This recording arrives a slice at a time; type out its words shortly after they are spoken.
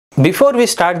Before we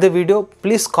start the video,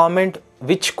 please comment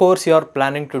which course you are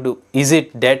planning to do. Is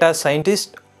it data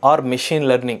scientist or machine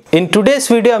learning? In today's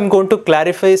video, I'm going to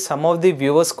clarify some of the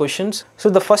viewers' questions. So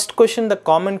the first question, the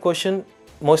common question,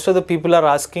 most of the people are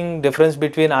asking difference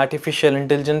between artificial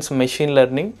intelligence, machine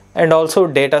learning, and also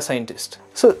data scientist.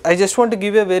 So I just want to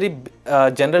give you a very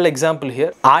general example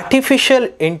here. Artificial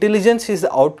intelligence is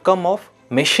the outcome of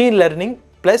machine learning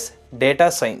plus data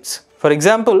science. For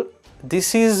example,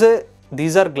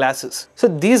 these are glasses. So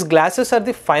these glasses are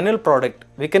the final product.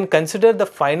 We can consider the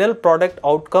final product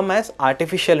outcome as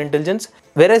artificial intelligence,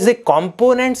 whereas the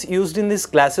components used in these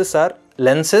glasses are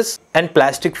lenses and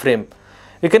plastic frame.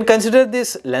 We can consider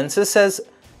these lenses as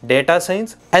data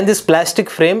science and this plastic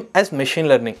frame as machine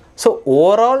learning. So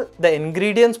overall, the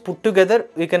ingredients put together,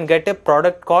 we can get a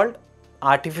product called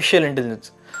artificial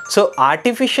intelligence. So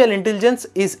artificial intelligence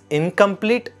is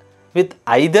incomplete with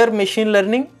either machine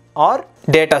learning or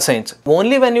data science.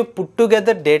 Only when you put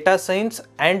together data science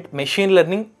and machine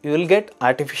learning, you will get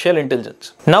artificial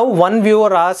intelligence. Now one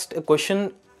viewer asked a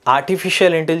question,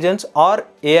 artificial intelligence or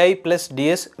AI plus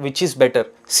DS, which is better?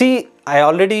 See, I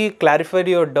already clarified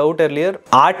your doubt earlier.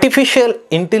 Artificial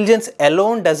intelligence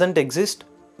alone doesn't exist.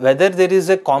 Whether there is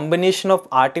a combination of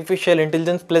artificial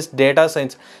intelligence plus data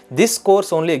science, this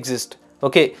course only exists.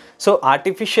 Okay, so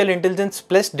artificial intelligence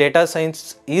plus data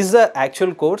science is the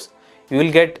actual course. You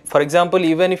will get, for example,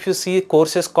 even if you see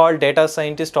courses called data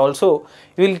scientist also,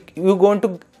 you're going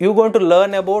to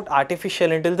learn about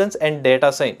artificial intelligence and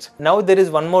data science. Now there is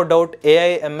one more doubt,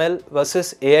 AIML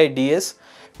versus AI DS.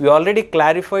 We already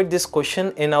clarified this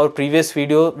question in our previous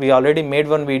video. We already made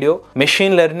one video,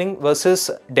 machine learning versus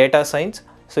data science.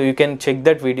 So you can check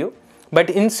that video. But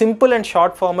in simple and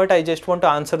short format, I just want to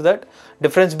answer that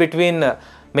difference between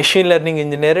machine learning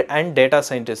engineer and data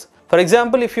scientist. For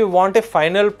example, if you want a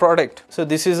final product, so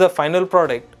this is a final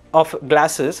product of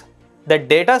glasses, the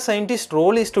data scientist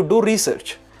role is to do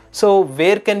research. So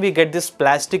where can we get this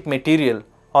plastic material,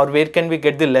 or where can we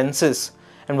get the lenses,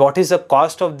 and what is the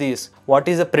cost of these? What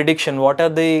is the prediction? What are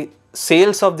the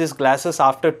sales of these glasses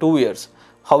after 2 years?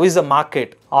 How is the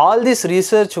market? All this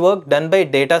research work done by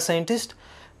data scientist,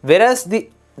 whereas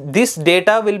this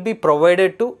data will be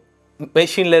provided to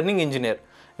machine learning engineer.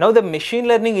 Now the machine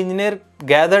learning engineer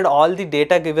gathered all the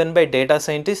data given by data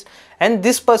scientist, and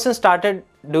this person started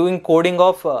doing coding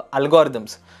of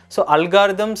algorithms. So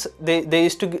algorithms, they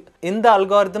used to, in the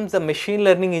algorithms, the machine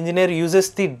learning engineer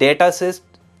uses the data sets,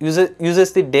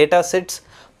 uses the data sets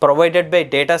provided by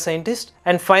data scientist,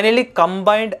 and finally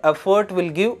combined effort will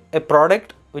give a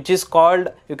product which is called,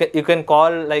 you can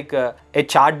call like a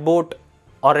chatbot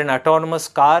or an autonomous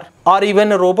car or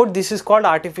even a robot. This is called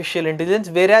artificial intelligence,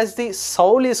 whereas the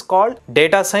soul is called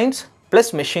data science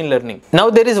plus machine learning.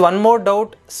 Now there is one more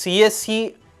doubt,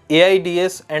 CSE AI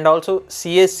DS and also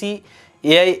CSE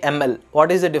AIML.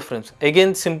 What is the difference?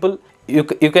 Again, simple. You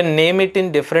can name it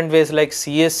in different ways, like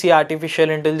CSE artificial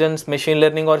intelligence machine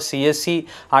learning, or CSE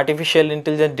artificial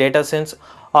intelligence data science,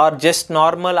 or just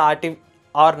normal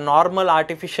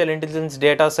artificial intelligence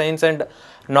data science and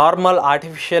normal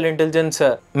artificial intelligence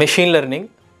machine learning.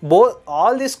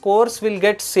 All this course will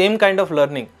get same kind of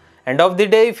learning. End of the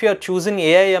day, if you are choosing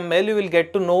AIML, you will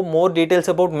get to know more details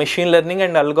about machine learning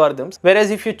and algorithms,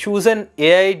 whereas if you choose an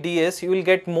AI DS, you will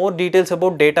get more details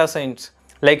about data science,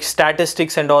 like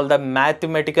statistics and all. The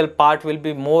mathematical part will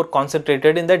be more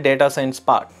concentrated in the data science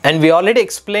part. And we already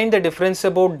explained the difference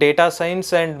about data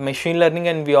science and machine learning,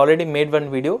 and we already made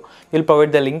one video. We'll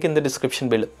provide the link in the description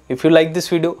below. If you like this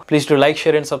video, please do like,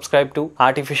 share and subscribe to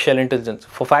Artificial Intelligence.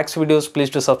 For facts videos, please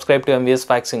do subscribe to MVS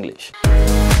Facts English.